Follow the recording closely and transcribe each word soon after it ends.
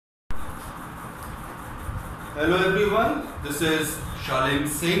Hello everyone, this is Shalem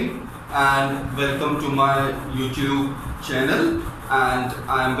Singh and welcome to my YouTube channel, and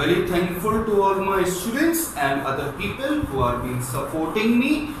I am very thankful to all my students and other people who have been supporting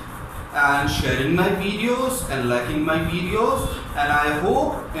me and sharing my videos and liking my videos, and I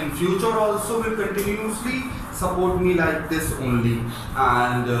hope in future also will continuously support me like this only.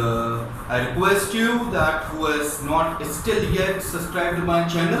 And I request you that who has not still yet subscribed to my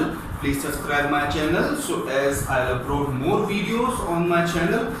channel, please subscribe my channel, so as I'll upload more videos on my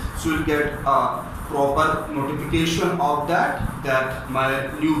channel, so you'll get a proper notification of that my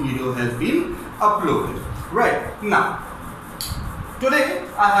new video has been uploaded. Right now, today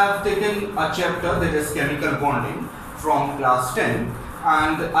I have taken a chapter that is chemical bonding from class 10,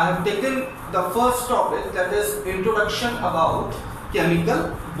 and I have taken the first topic, that is introduction about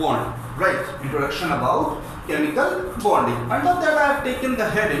chemical bond. Right, introduction about chemical bonding. Under that I have taken the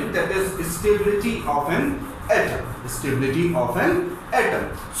heading, that is stability of an atom. Stability of an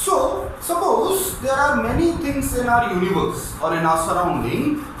atom. So suppose there are many things in our universe or in our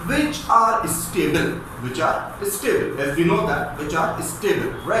surrounding which are stable, as we know that, which are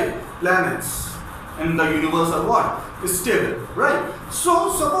stable, right? Planets in the universe are what? Stable, right? So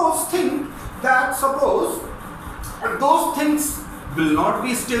suppose if those things will not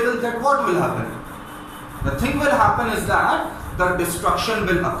be stable, then what will happen? The thing will happen is that the destruction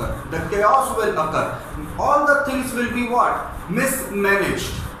will occur, the chaos will occur, all the things will be what?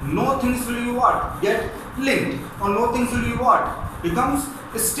 Mismanaged. No things will be what? Get linked, or no things will be what? Becomes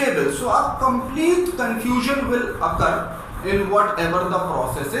stable. So a complete confusion will occur in whatever the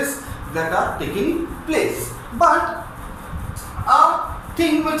processes that are taking place. But a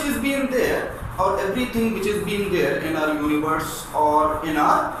thing which is being there, or everything which is being there in our universe or in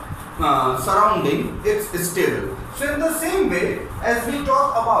our surrounding, it's stable. So in the same way, as we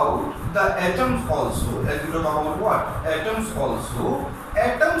talk about the atoms also, as we talk about what? Atoms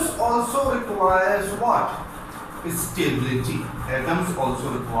also requires what? Stability. Atoms also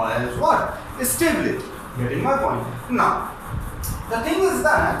requires what? Stability. Getting my point? Now, the thing is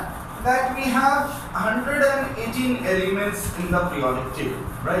that we have 118 elements in the periodic table,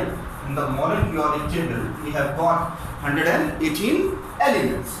 right? In the modern periodic table, we have got 118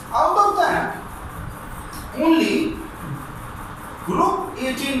 elements. Out of that, only group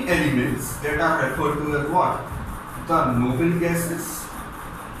 18 elements that are referred to as what? The noble gases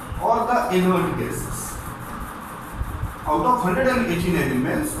or the inert gases. Out of 118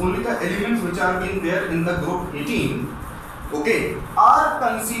 elements, only the elements which are being there in the group 18, okay, are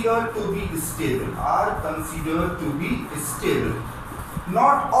considered to be stable.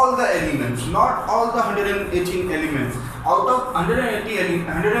 Not all the elements, not all the 118 elements. Out of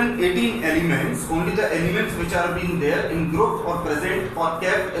 118 elements, only the elements which are being there in group or present or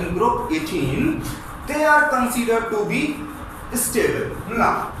kept in group 18, they are considered to be stable.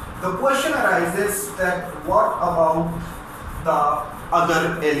 Now, the question arises that what about the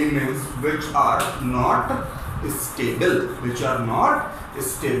other elements which are not stable,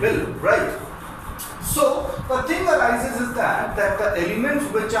 right? So the thing arises is that the elements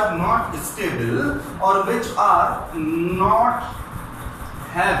which are not stable or which are not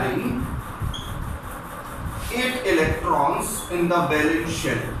having 8 electrons in the valence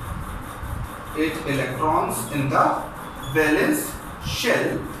shell, 8 electrons in the valence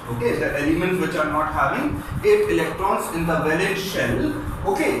shell, okay, the elements which are not having 8 electrons in the valence shell,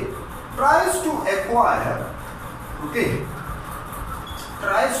 okay, tries to acquire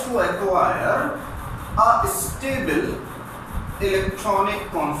a stable electronic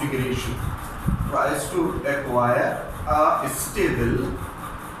configuration,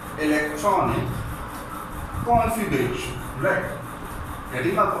 right?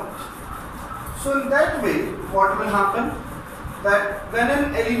 Getting my point? So in that way, what will happen? That when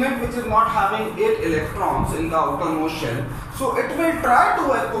an element which is not having 8 electrons in the outermost shell, so it will try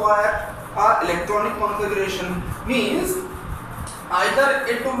to acquire a electronic configuration, means either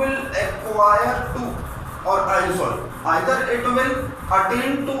it will either it will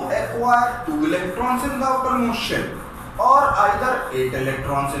attain to acquire 2 electrons in the outermost shell, or either 8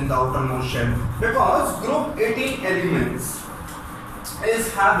 electrons in the outermost shell, because group 18 elements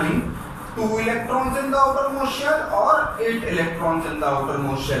is having 2 electrons in the outermost shell or 8 electrons in the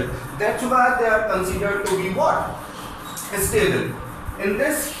outermost shell. That's why they are considered to be what? Stable. In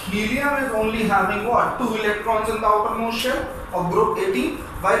this, helium is only having what? 2 electrons in the outermost shell of group 18,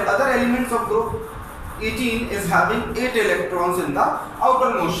 while other elements of group 18 is having 8 electrons in the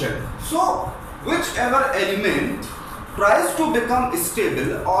outermost shell. So whichever element tries to become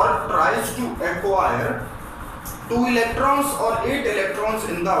stable or tries to acquire 2 electrons or 8 electrons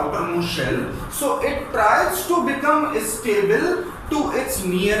in the outermost shell, so it tries to become stable to its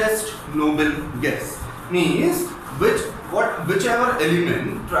nearest noble gas. Means whichever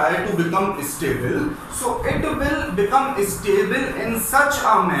element try to become stable, so it will become stable in such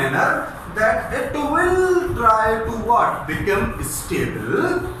a manner that it will try to what? Become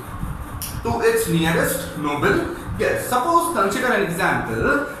stable to its nearest noble gas. Suppose, consider an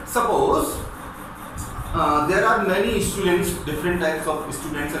example. Suppose there are many students, different types of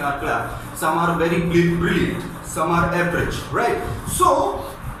students in our class. Some are very brilliant, some are average, right? So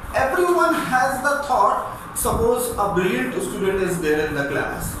everyone has the thought, suppose a brilliant student is there in the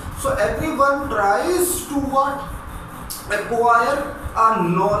class, so everyone tries to what? Acquire a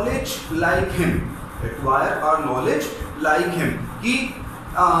knowledge like him. Acquire a knowledge like him.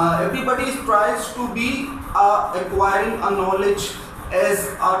 Everybody tries to be acquiring a knowledge as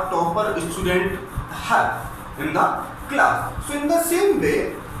a topper student have in the class. So in the same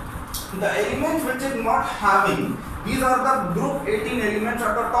way, the elements which is not having, these are the group 18 elements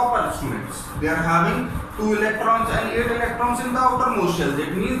are the topper students. They are having 2 electrons and 8 electrons in the outermost shell.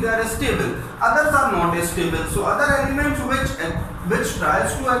 That means they are stable. Others are not stable. So other elements which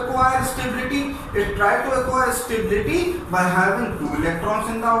tries to acquire stability, it tries to acquire stability by having 2 electrons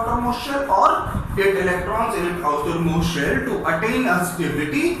in the outermost shell or 8 electrons in its outermost shell to attain a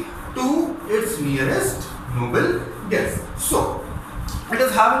stability to its nearest noble gas. So it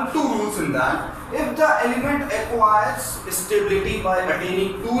is having 2 rules in that. If the element acquires stability by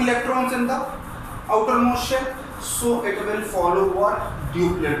attaining 2 electrons in the outermost shell, so it will follow what?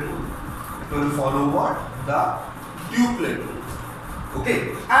 Duplet rule. It will follow what? The duplet rule.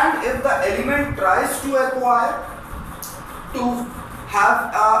 Okay. And if the element tries to acquire, to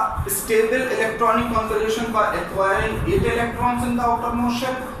have a stable electronic configuration by acquiring 8 electrons in the outermost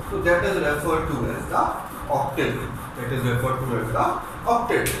shell, so that is referred to as the octet rule. That is referred to as the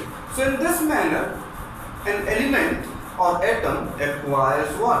octet rule. So in this manner, an element or atom acquires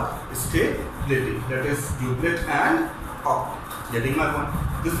what? Stability. That is duplet and octet. Getting my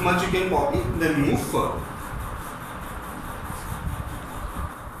point? This much you can copy, then move further.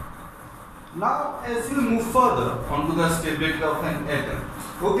 Now as we move further onto the stability of an atom.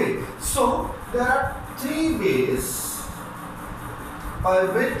 Okay, so there are 3 ways by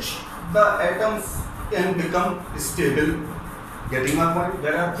which the atoms can become stable. Getting my point?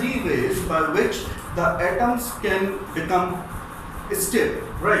 There are 3 ways by which the atoms can become stable,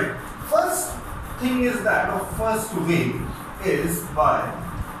 right? First thing is that, or first way is by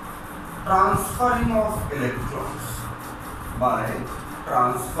transferring of electrons. By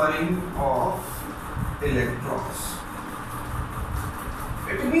transferring of electrons.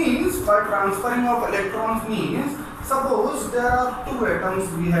 It means, by transferring of electrons means, suppose there are 2 atoms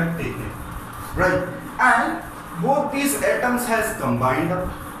we have taken, right? And both these atoms has combined up.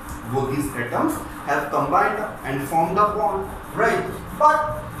 Both these atoms have combined up and formed a bond, right?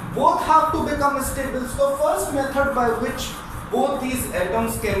 But both have to become stable. So first method by which both these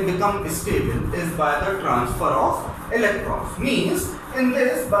atoms can become stable is by the transfer of electrons. Means in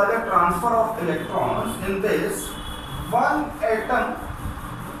this, by the transfer of electrons, in this, one atom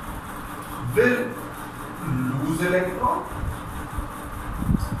will lose electron.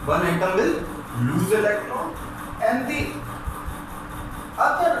 One atom will lose electron, and the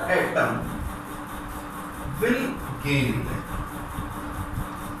other atom will gain electron.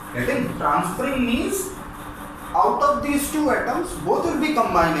 Getting? Transferring means out of these 2 atoms, both will be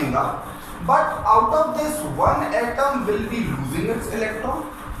combining up, but out of this, one atom will be losing its electron,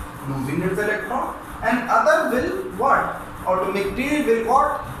 and other will what? Automatically will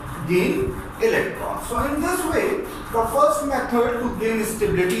what? Gain electrons. So in this way, the first method to gain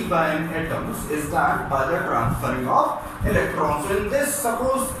stability by an atom is that by the transferring of electrons. So in this,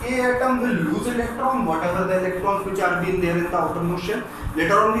 suppose A atom will lose electron, whatever the electrons which are being there in the outermost shell.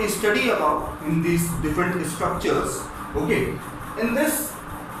 Later on we study about in these different structures. Okay, in this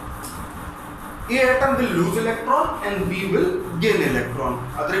A atom will lose electron and B will gain electron.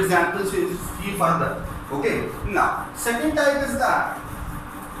 Other examples we will see further. Okay, now second type is that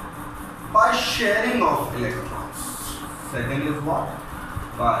by sharing of electrons. Second is what?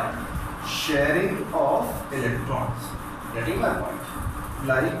 By sharing of electrons. Getting my point?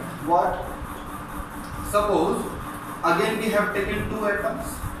 Like what? Suppose again we have taken 2 atoms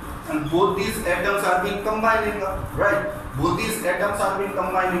and both these atoms are being combining up, right? Both these atoms are being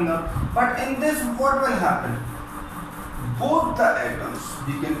combining up. But in this, what will happen? Both the atoms,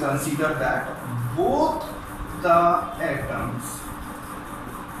 we can consider that both the atoms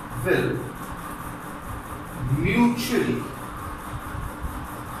will mutually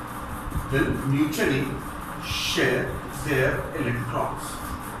share their electrons.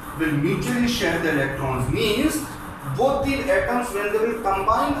 Will mutually share the electrons means both the atoms, when they will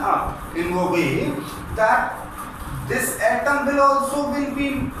combine up in a way that this atom will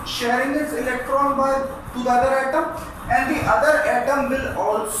be sharing its electron to the other atom, and the other atom will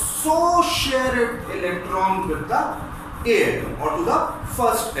also share its electron with the A atom or to the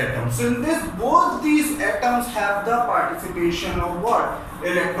first atom. So in this, both these atoms have the participation of what?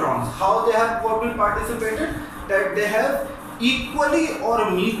 Electrons. How they have been participated? That they have equally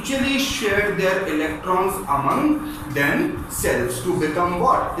or mutually shared their electrons among themselves to become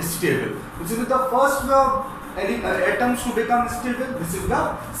what? Stable. This is the first way of atoms to become stable. This is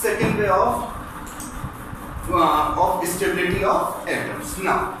the second way of stability of atoms.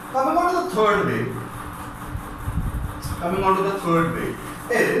 Now, coming on to the third way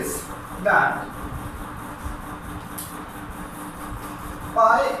is that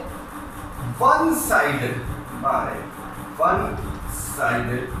by one-sided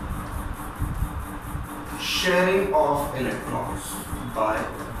sharing of electrons.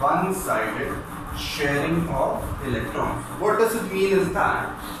 What does it mean is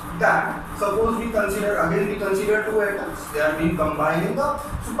that suppose we consider two atoms, they are being combining up.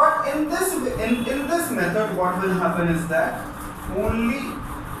 So, but in this method, what will happen is that only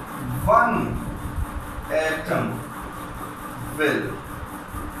one atom will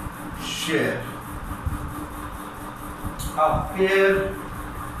share a pair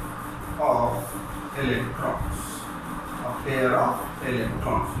of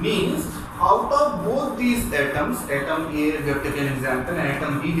electrons. Means out of both these atoms, atom A we have taken example and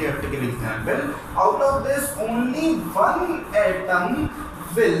atom B we have taken example, out of this only one atom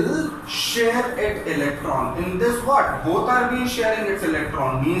will share its electron. In this what? Both are being sharing its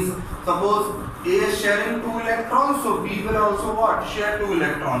electron. Means suppose A is sharing 2 electrons, so B will also what? Share 2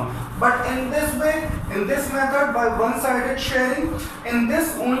 electrons. But in this way, in this method, by one-sided sharing, in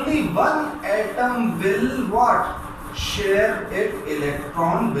this only one atom will what? Share its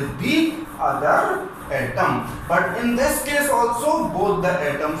electron with the other atom. But in this case also, both the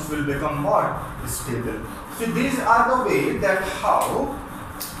atoms will become what? Stable. So these are the way that how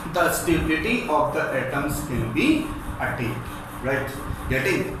the stability of the atoms can be attained. Right?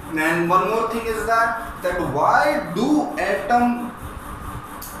 Getting? And one more thing is that why do atom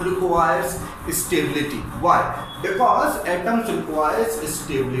requires stability? Why? Because atoms requires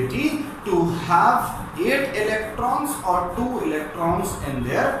stability to have 8 electrons or 2 electrons in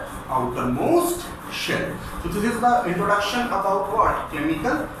their outermost shell. So this is the introduction about what?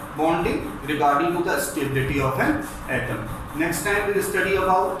 Chemical bonding regarding to the stability of an atom. Next time we will study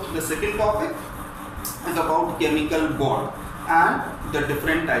about the second topic is about chemical bond and the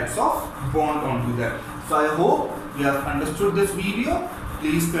different types of bond onto that. So I hope you have understood this video.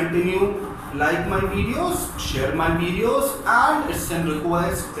 Please continue like my videos, share my videos, and it's a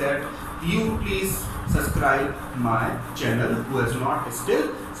request that you please subscribe my channel who has not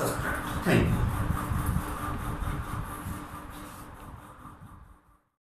still subscribed. Thank you.